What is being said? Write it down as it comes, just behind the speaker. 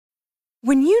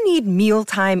When you need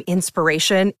mealtime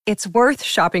inspiration, it's worth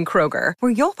shopping Kroger,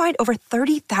 where you'll find over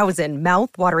 30,000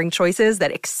 mouth-watering choices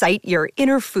that excite your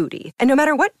inner foodie. And no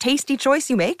matter what tasty choice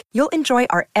you make, you'll enjoy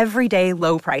our everyday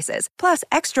low prices, plus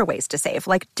extra ways to save,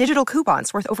 like digital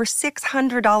coupons worth over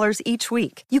 $600 each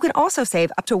week. You can also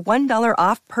save up to $1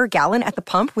 off per gallon at the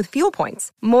pump with fuel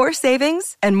points. More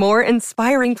savings and more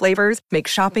inspiring flavors make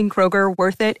shopping Kroger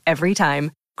worth it every time.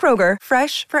 Kroger,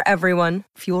 fresh for everyone.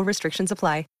 Fuel restrictions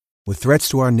apply. With threats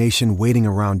to our nation waiting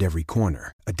around every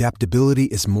corner, adaptability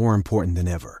is more important than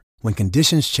ever. When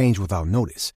conditions change without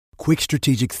notice, quick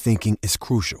strategic thinking is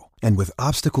crucial. And with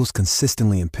obstacles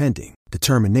consistently impending,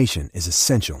 determination is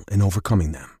essential in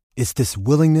overcoming them. It's this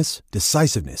willingness,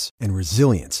 decisiveness, and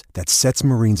resilience that sets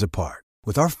Marines apart.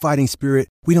 With our fighting spirit,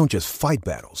 we don't just fight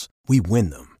battles, we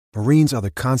win them. Marines are the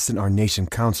constant our nation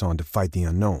counts on to fight the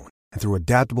unknown. And through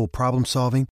adaptable problem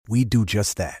solving, we do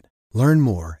just that. Learn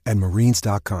more at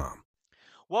marines.com.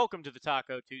 Welcome to the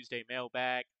Taco Tuesday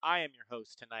Mailbag. I am your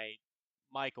host tonight,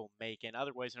 Michael Macon,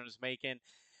 otherwise known as Macon.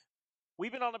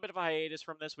 We've been on a bit of a hiatus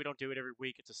from this. We don't do it every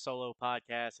week. It's a solo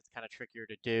podcast. It's kind of trickier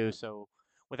to do. So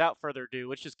without further ado,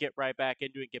 let's just get right back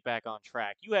into it and get back on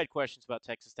track. You had questions about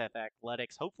Texas Tech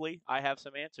athletics. Hopefully, I have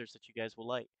some answers that you guys will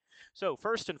like. So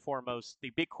first and foremost,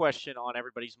 the big question on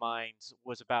everybody's minds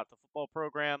was about the football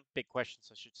program. Big questions,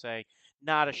 I should say.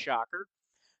 Not a shocker.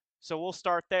 So we'll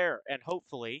start there, and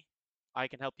hopefully I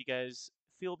can help you guys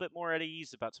feel a bit more at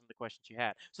ease about some of the questions you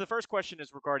had. So the first question is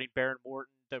regarding Baron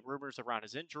Morton, the rumors around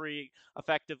his injury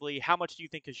effectively. How much do you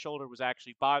think his shoulder was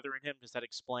actually bothering him? Does that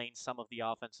explain some of the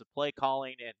offensive play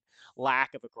calling and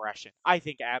lack of aggression? I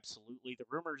think absolutely. The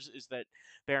rumors is that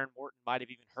Baron Morton might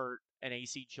have even hurt an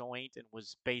AC joint and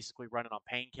was basically running on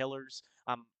painkillers.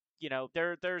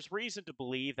 There's reason to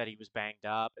believe that he was banged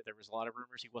up. There was a lot of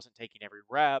rumors he wasn't taking every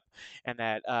rep, and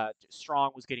that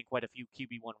Strong was getting quite a few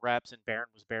QB1 reps, and Barron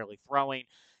was barely throwing.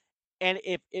 And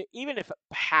even if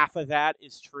half of that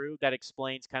is true, that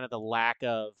explains kind of the lack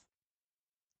of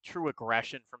true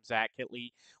aggression from Zach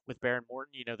Kittley with Baron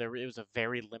Morton. It was a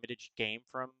very limited game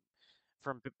from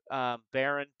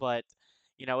Barron, but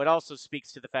it also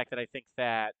speaks to the fact that I think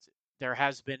that there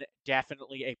has been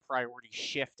definitely a priority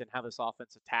shift in how this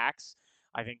offense attacks.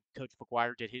 I think Coach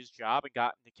McGuire did his job and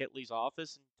got into Kittley's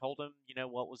office and told him,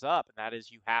 what was up, and that is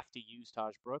you have to use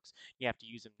Taj Brooks. You have to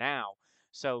use him now.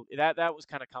 So that was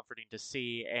kind of comforting to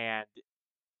see and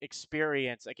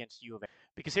experience against U of A.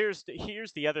 Because here's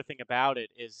the other thing about it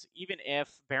is even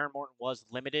if Baron Morton was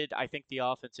limited, I think the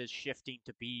offense is shifting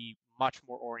to be much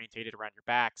more orientated around your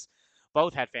backs.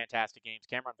 Both had fantastic games.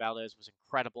 Cameron Valdez was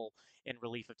incredible in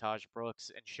relief of Taj Brooks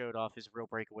and showed off his real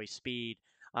breakaway speed.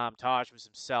 Taj was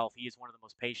himself. He is one of the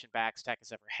most patient backs Tech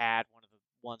has ever had, one of the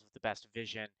ones with the best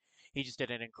vision. He just did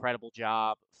an incredible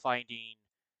job finding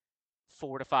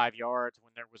 4 to 5 yards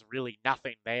when there was really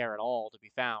nothing there at all to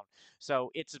be found.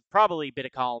 So it's probably bit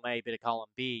of column A, bit of column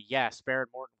B. Yes, Baron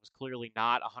Morton was clearly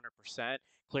not 100%.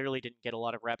 Clearly didn't get a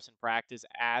lot of reps in practice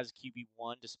as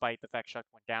QB1, despite the fact Shuck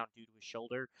went down due to his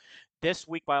shoulder. This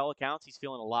week, by all accounts, he's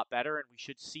feeling a lot better, and we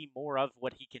should see more of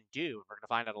what he can do. We're going to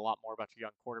find out a lot more about your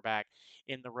young quarterback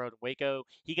in the road to Waco.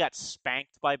 He got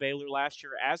spanked by Baylor last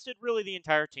year, as did really the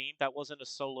entire team. That wasn't a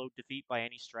solo defeat by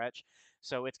any stretch.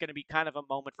 So it's going to be kind of a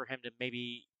moment for him to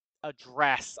maybe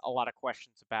address a lot of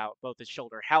questions about both his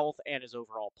shoulder health and his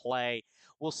overall play.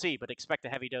 We'll see, but expect a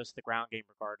heavy dose of the ground game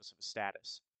regardless of his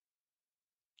status.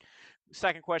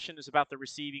 Second question is about the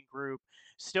receiving group.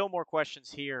 Still more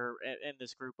questions here in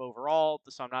this group overall,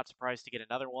 so I'm not surprised to get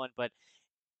another one. But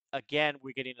again,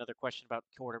 we're getting another question about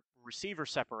receiver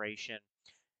separation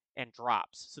and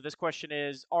drops. So this question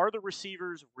is, are the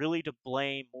receivers really to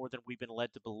blame more than we've been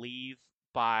led to believe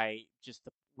by just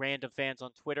the random fans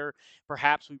on Twitter?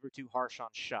 Perhaps we were too harsh on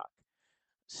Shuck.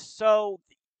 So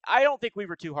I don't think we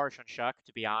were too harsh on Shuck,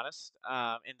 to be honest,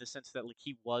 in the sense that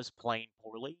he was playing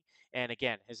poorly. And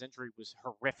again, his injury was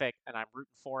horrific, and I'm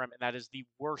rooting for him, and that is the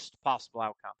worst possible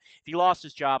outcome. If he lost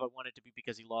his job, I want it to be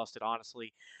because he lost it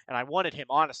honestly, and I wanted him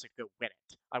honestly to go win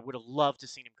it. I would have loved to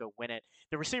seen him go win it.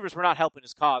 The receivers were not helping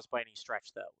his cause by any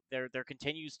stretch, though. There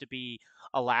continues to be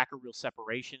a lack of real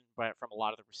separation from a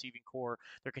lot of the receiving core.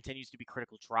 There continues to be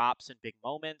critical drops in big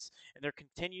moments, and there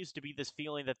continues to be this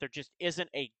feeling that there just isn't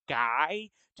a guy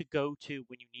to go to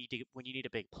when you need a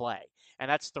big play. And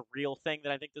that's the real thing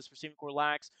that I think this receiving core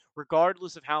lacks,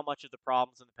 regardless of how much of the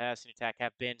problems in the passing attack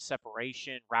have been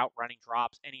separation, route running,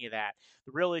 drops, any of that.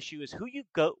 The real issue is who you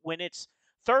go when it's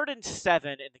 3rd and 7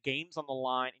 and the game's on the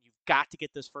line and you've got to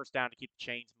get this first down to keep the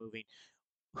chains moving.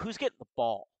 Who's getting the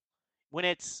ball? When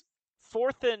it's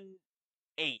 4th and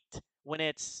 8, when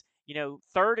it's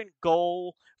 3rd and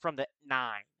goal from the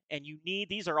 9, And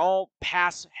these are all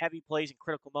pass-heavy plays in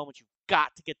critical moments. You've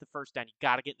got to get the first down. You've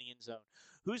got to get in the end zone.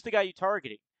 Who's the guy you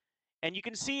targeting? And you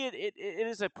can see it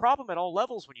is a problem at all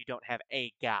levels when you don't have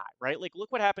a guy, right? Like,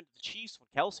 look what happened to the Chiefs when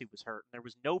Kelsey was hurt, and there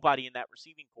was nobody in that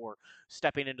receiving corps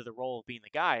stepping into the role of being the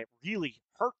guy. It really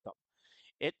hurt them.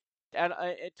 It and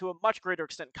to a much greater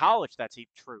extent in college, that's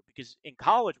even true, because in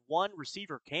college, one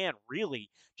receiver can really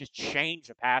just change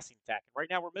a passing attack. And right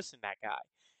now, we're missing that guy.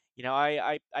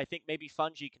 I think maybe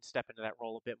Fungi can step into that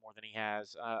role a bit more than he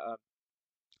has.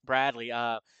 Bradley,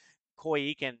 Koi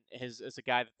Eakin is a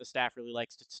guy that the staff really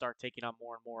likes to start taking on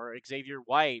more and more. Xavier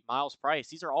White, Miles Price,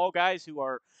 these are all guys who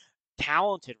are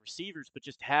talented receivers, but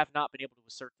just have not been able to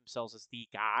assert themselves as the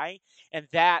guy. And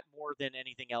that, more than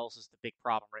anything else, is the big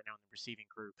problem right now in the receiving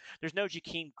group. There's no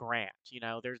Jakeem Grant,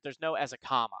 there's no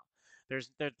Ezekama.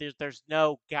 There's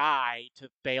no guy to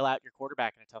bail out your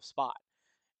quarterback in a tough spot.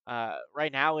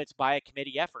 Right now, it's by a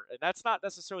committee effort. And that's not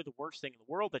necessarily the worst thing in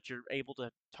the world, that you're able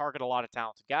to target a lot of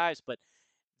talented guys, but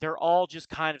they're all just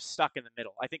kind of stuck in the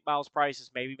middle. I think Miles Price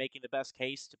is maybe making the best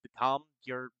case to become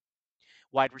your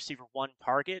wide receiver one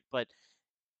target, but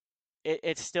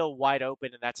it's still wide open,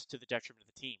 and that's to the detriment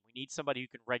of the team. We need somebody who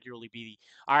can regularly be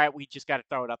all right, we just got to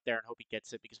throw it up there and hope he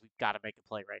gets it, because we've got to make a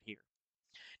play right here.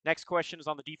 Next question is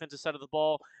on the defensive side of the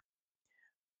ball.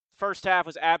 First half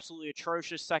was absolutely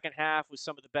atrocious. Second half was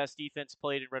some of the best defense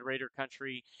played in Red Raider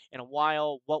country in a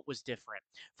while. What was different?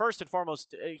 First and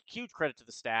foremost, a huge credit to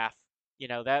the staff.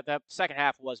 That second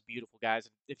half was beautiful, guys.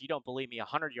 If you don't believe me,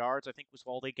 100 yards, I think, was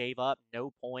all they gave up.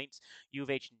 No points. U of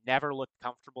H never looked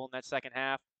comfortable in that second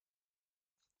half.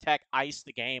 Tech iced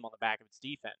the game on the back of its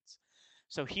defense.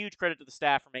 So huge credit to the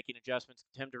staff for making adjustments.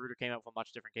 Tim DeRuiter came up with a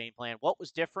much different game plan. What was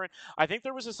different? I think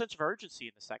there was a sense of urgency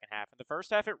in the second half. In the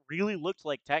first half, it really looked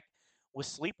like Tech was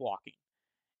sleepwalking.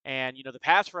 And, the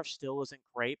pass rush still isn't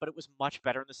great, but it was much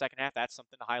better in the second half. That's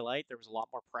something to highlight. There was a lot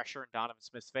more pressure in Donovan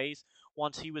Smith's face.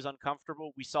 Once he was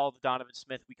uncomfortable, we saw the Donovan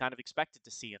Smith we kind of expected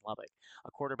to see in Lubbock,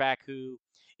 a quarterback who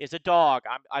is a dog.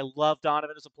 I love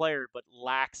Donovan as a player, but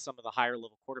lacks some of the higher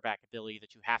level quarterback ability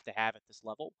that you have to have at this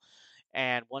level.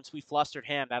 And once we flustered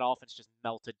him, that offense just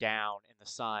melted down in the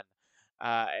sun.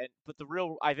 But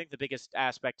I think the biggest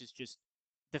aspect is just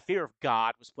the fear of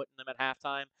God was put in them at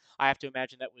halftime. I have to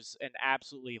imagine that was an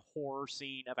absolutely horror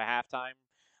scene of a halftime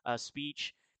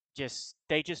speech.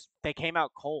 They came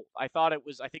out cold. I think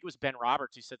it was Ben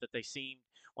Roberts who said that they seemed,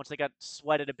 once they got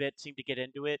sweated a bit, seemed to get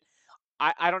into it.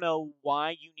 I don't know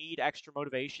why you need extra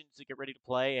motivation to get ready to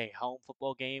play a home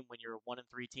football game when you're a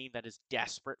 1-3 team that is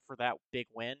desperate for that big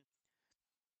win.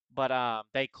 But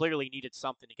they clearly needed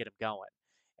something to get them going.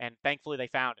 And thankfully they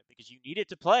found it, because you needed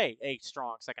to play a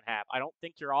strong second half. I don't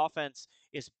think your offense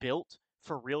is built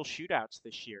for real shootouts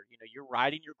this year. You're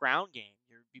riding your ground game.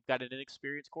 You've got an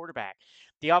inexperienced quarterback.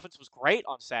 The offense was great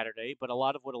on Saturday, but a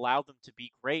lot of what allowed them to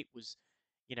be great was,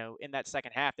 in that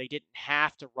second half, they didn't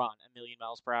have to run a million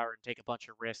miles per hour and take a bunch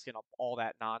of risks and all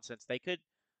that nonsense. They could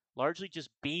largely just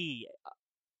be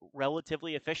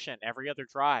relatively efficient every other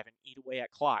drive and eat away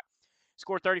at clock.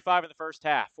 Scored 35 in the first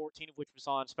half, 14 of which was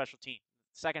on special teams.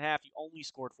 Second half, you only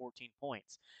scored 14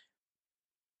 points.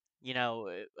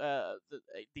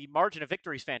 The margin of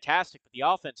victory is fantastic, but the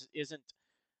offense isn't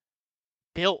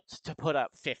built to put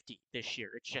up 50 this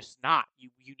year. It's just not. You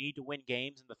need to win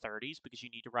games in the 30s, because you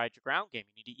need to ride your ground game.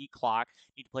 You need to eat clock.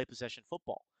 You need to play possession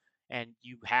football. And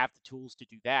you have the tools to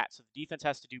do that. So the defense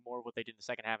has to do more of what they did in the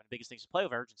second half. And the biggest thing is play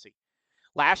with urgency.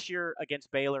 Last year against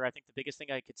Baylor, I think the biggest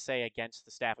thing I could say against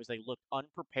the staff was they looked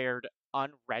unprepared,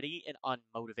 unready, and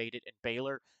unmotivated, and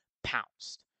Baylor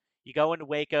pounced. You go into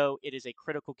Waco, it is a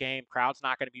critical game. Crowd's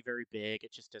not going to be very big.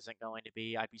 It just isn't going to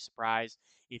be. I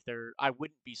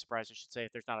wouldn't be surprised, I should say,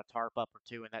 if there's not a tarp up or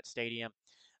two in that stadium.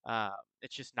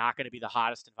 It's just not going to be the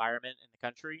hottest environment in the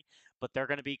country, but they're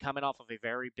going to be coming off of a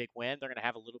very big win. They're going to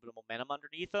have a little bit of momentum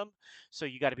underneath them. So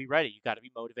you got to be ready. You got to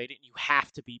be motivated, and you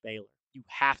have to beat Baylor. You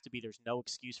have to be. There's no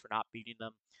excuse for not beating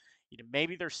them.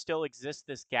 Maybe there still exists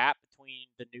this gap between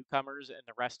the newcomers and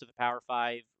the rest of the Power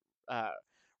 5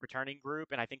 returning group,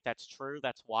 and I think that's true.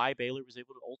 That's why Baylor was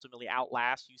able to ultimately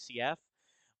outlast UCF.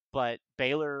 But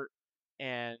Baylor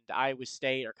and Iowa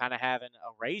State are kind of having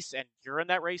a race, and you're in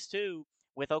that race too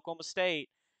with Oklahoma State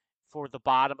for the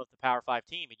bottom of the Power 5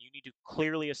 team, and you need to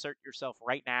clearly assert yourself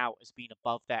right now as being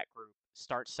above that group.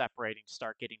 Start separating,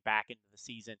 start getting back into the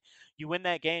season. You win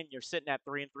that game, you're sitting at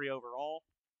 3-3 overall,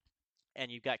 and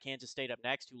you've got Kansas State up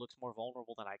next, who looks more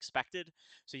vulnerable than I expected.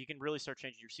 So you can really start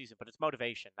changing your season, but it's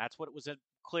motivation. That's what it was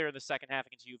clear in the second half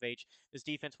against U of H. This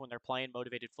defense, when they're playing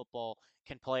motivated football,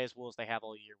 can play as well as they have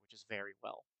all year, which is very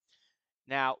well.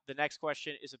 Now, the next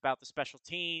question is about the special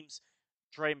teams.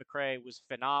 Dre McCray was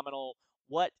phenomenal.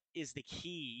 what is the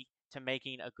key to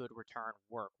making a good return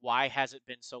work? Why has it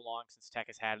been so long since Tech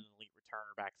has had an elite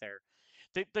returner back there?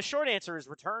 The short answer is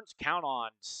returns count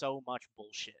on so much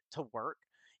bullshit to work.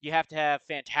 You have to have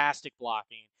fantastic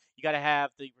blocking. You got to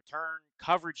have the return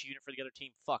coverage unit for the other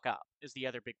team fuck up is the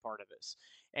other big part of this.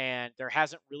 And there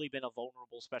hasn't really been a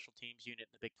vulnerable special teams unit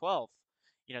in the Big 12.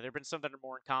 There have been some that are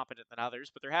more incompetent than others,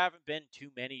 but there haven't been too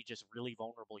many just really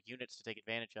vulnerable units to take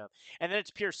advantage of. And then it's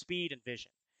pure speed and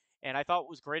vision. And I thought what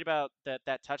was great about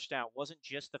that touchdown wasn't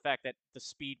just the fact that the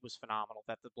speed was phenomenal,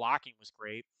 that the blocking was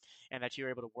great, and that you were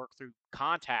able to work through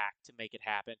contact to make it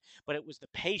happen, but it was the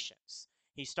patience.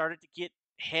 He started to get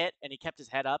hit, and he kept his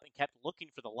head up and kept looking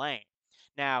for the lane.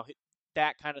 Now,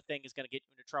 that kind of thing is going to get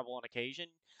you into trouble on occasion.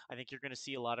 I think you're going to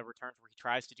see a lot of returns where he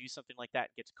tries to do something like that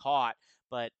and gets caught,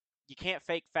 but you can't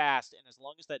fake fast, and as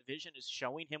long as that vision is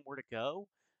showing him where to go,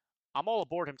 I'm all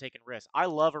aboard him taking risks. I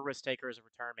love a risk taker as a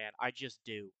return man. I just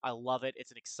do. I love it.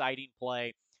 It's an exciting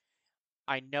play.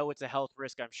 I know it's a health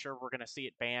risk. I'm sure we're going to see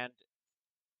it banned,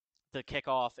 the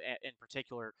kickoff in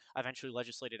particular, eventually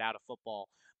legislated out of football.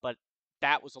 But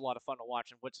that was a lot of fun to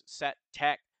watch. And what's set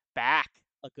Tech back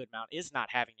a good amount is not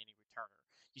having any returner.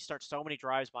 You start so many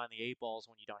drives behind the eight balls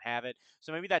when you don't have it.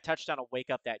 So maybe that touchdown will wake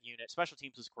up that unit. Special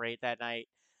teams was great that night.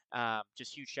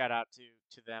 Just huge shout out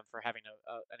to them for having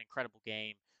an incredible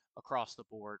game across the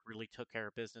board. Really took care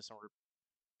of business and were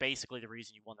basically the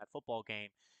reason you won that football game.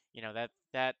 That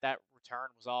return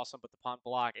was awesome, but the punt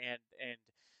block and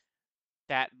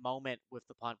that moment with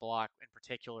the punt block in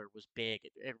particular was big.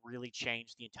 It really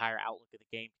changed the entire outlook of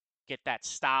the game. Get that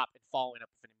stop and following up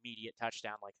with an immediate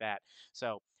touchdown like that.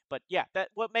 So, but yeah, that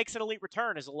what makes an elite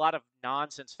return is a lot of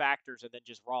nonsense factors and then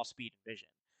just raw speed and vision.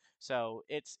 So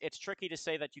it's tricky to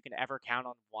say that you can ever count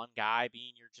on one guy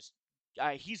being your just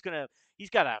he's got a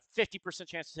 50%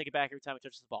 chance to take it back every time he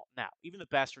touches the ball. Now, even the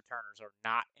best returners are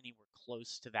not anywhere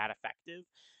close to that effective.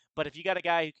 But if you got a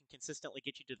guy who can consistently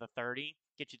get you to the 30,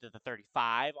 get you to the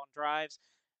 35 on drives,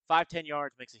 5-10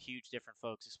 yards makes a huge difference,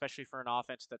 folks, especially for an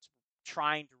offense that's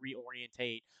trying to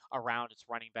reorientate around its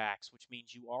running backs, which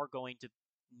means you are going to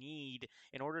need,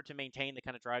 in order to maintain the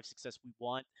kind of drive success we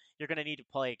want, you're going to need to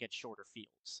play against shorter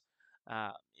fields.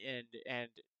 And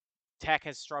Tech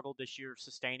has struggled this year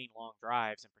sustaining long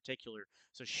drives in particular.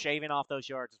 So shaving off those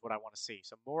yards is what I want to see.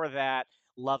 So more of that.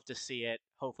 Love to see it.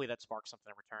 Hopefully that sparks something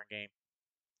in return game.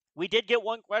 We did get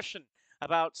one question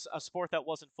about a sport that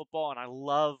wasn't football, and I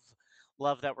love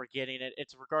that we're getting it.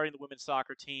 It's regarding the women's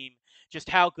soccer team. Just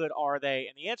how good are they?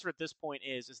 And the answer at this point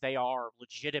is they are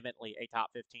legitimately a top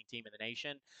 15 team in the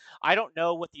nation. I don't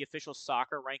know what the official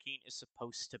soccer ranking is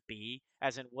supposed to be,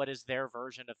 as in what is their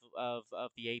version of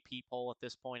the AP poll at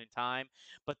this point in time.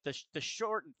 But the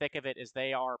short and thick of it is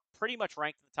they are pretty much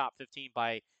ranked in the top 15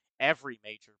 by every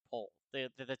major poll.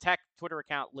 The Tech Twitter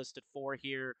account listed four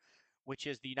here, which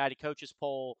is the United Coaches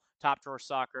Poll, Top Drawer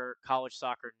Soccer, College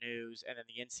Soccer News, and then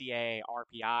the NCAA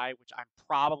RPI, which I'm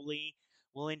probably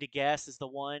willing to guess is the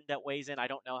one that weighs in. I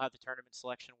don't know how the tournament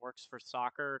selection works for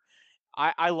soccer.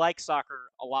 I like soccer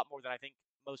a lot more than I think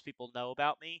most people know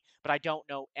about me, but I don't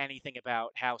know anything about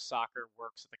how soccer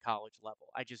works at the college level.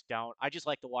 I just don't. I just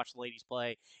like to watch the ladies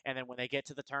play, and then when they get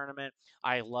to the tournament,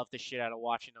 I love the shit out of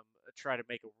watching them try to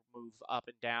make a move up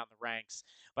and down the ranks.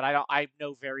 But I don't. I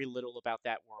know very little about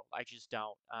that world. I just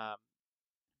don't.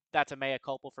 That's a mea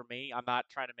culpa for me. I'm not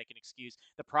trying to make an excuse.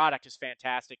 The product is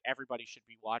fantastic. Everybody should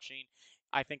be watching.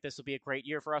 I think this will be a great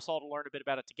year for us all to learn a bit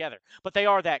about it together. But they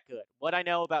are that good. What I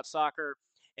know about soccer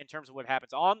in terms of what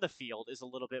happens on the field is a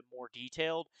little bit more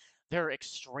detailed. They're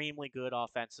extremely good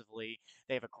offensively.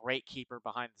 They have a great keeper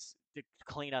behind the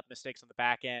clean up mistakes on the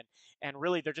back end. And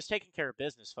really, they're just taking care of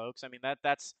business, folks. I mean,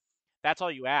 that's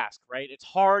all you ask, right? It's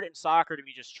hard in soccer to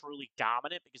be just truly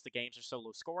dominant because the games are so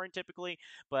low scoring typically.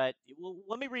 But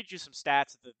let me read you some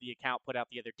stats that the account put out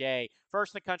the other day.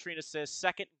 First in the country in assists,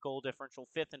 second in goal differential,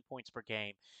 fifth in points per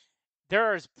game.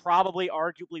 There is probably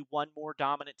arguably one more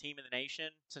dominant team in the nation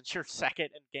since you're second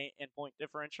in point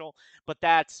differential, but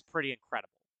that's pretty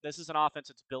incredible. This is an offense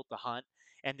that's built to hunt,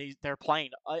 and they're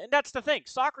playing. And that's the thing.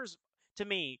 Soccer's, to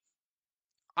me,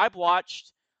 I've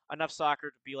watched enough soccer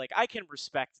to be like, I can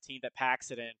respect a team that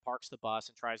packs it in, parks the bus,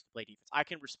 and tries to play defense. I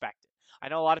can respect it. I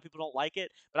know a lot of people don't like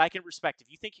it, but I can respect it.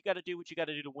 If you think you got to do what you got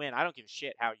to do to win, I don't give a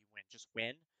shit how you win. Just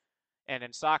win. And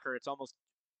in soccer, it's almost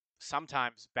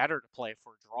sometimes better to play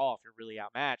for a draw if you're really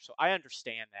outmatched. So I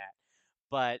understand that.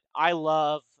 But I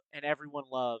love, and everyone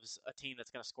loves, a team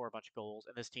that's going to score a bunch of goals,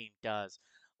 and this team does.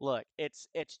 Look, it's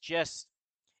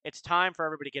time for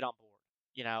everybody to get on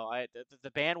board.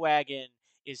 The bandwagon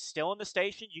is still in the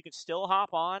station. You can still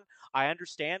hop on. I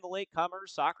understand the latecomers.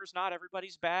 Soccer's not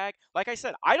everybody's bag. Like I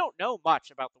said, I don't know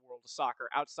much about the world of soccer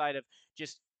outside of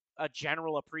just a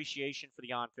general appreciation for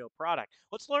the on-field product.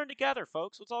 Let's learn together,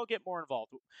 folks. Let's all get more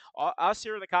involved. Us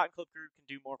here in the Cotton Club crew can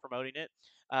do more promoting it.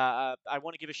 I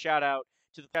want to give a shout out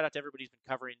to everybody who's been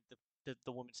covering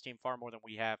the women's team far more than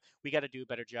we have. We got to do a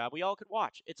better job. We all could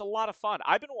watch. It's a lot of fun.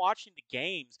 I've been watching the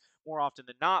games more often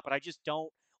than not, but I just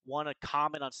don't want to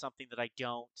comment on something that I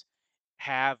don't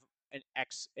have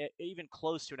even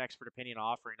close to an expert opinion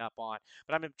offering up on.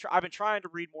 But I've been trying to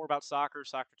read more about soccer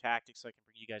tactics, so I can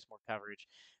bring you guys more coverage.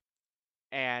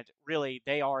 And really,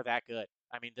 they are that good.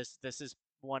 I mean, this is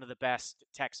one of the best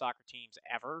tech soccer teams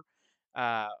ever.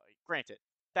 Granted,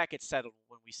 that gets settled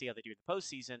when we see how they do in the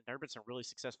postseason. There have been some really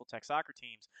successful tech soccer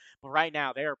teams, but right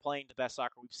now they are playing the best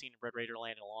soccer we've seen in Red Raider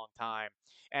land in a long time.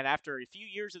 And after a few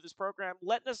years of this program,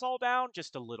 letting us all down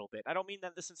just a little bit. I don't mean that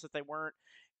in the sense that they weren't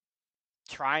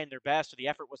trying their best or the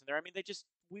effort wasn't there. I mean,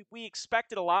 we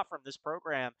expected a lot from this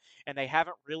program, and they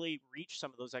haven't really reached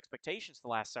some of those expectations the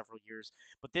last several years.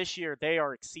 But this year, they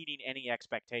are exceeding any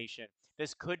expectation.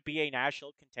 This could be a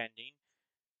national contending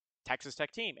Texas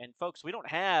Tech team. And folks, we don't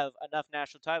have enough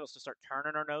national titles to start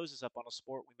turning our noses up on a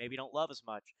sport we maybe don't love as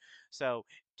much. So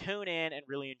tune in and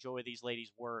really enjoy these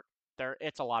ladies' work.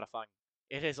 It's a lot of fun.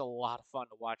 It is a lot of fun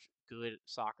to watch good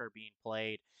soccer being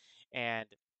played. And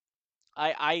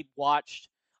I watched.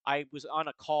 I was on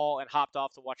a call and hopped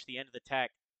off to watch the end of the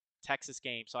Texas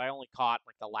game, so I only caught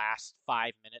like the last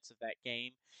 5 minutes of that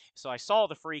game. So I saw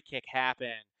the free kick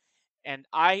happen, and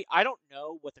I don't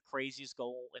know what the craziest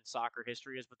goal in soccer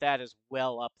history is, but that is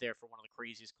well up there for one of the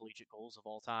craziest collegiate goals of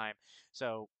all time.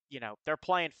 So they're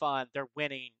playing fun, they're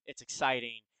winning, it's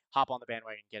exciting. Hop on the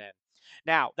bandwagon, get in.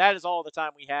 Now, that is all the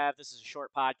time we have. This is a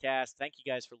short podcast. Thank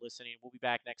you guys for listening. We'll be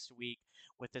back next week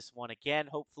with this one again.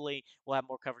 Hopefully, we'll have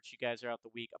more coverage for you guys throughout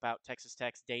the week about Texas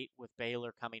Tech's date with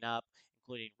Baylor coming up,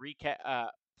 including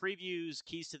previews,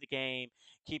 keys to the game.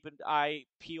 Keep an eye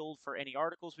peeled for any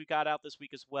articles we got out this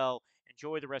week as well.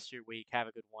 Enjoy the rest of your week. Have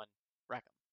a good one. Wreck 'em.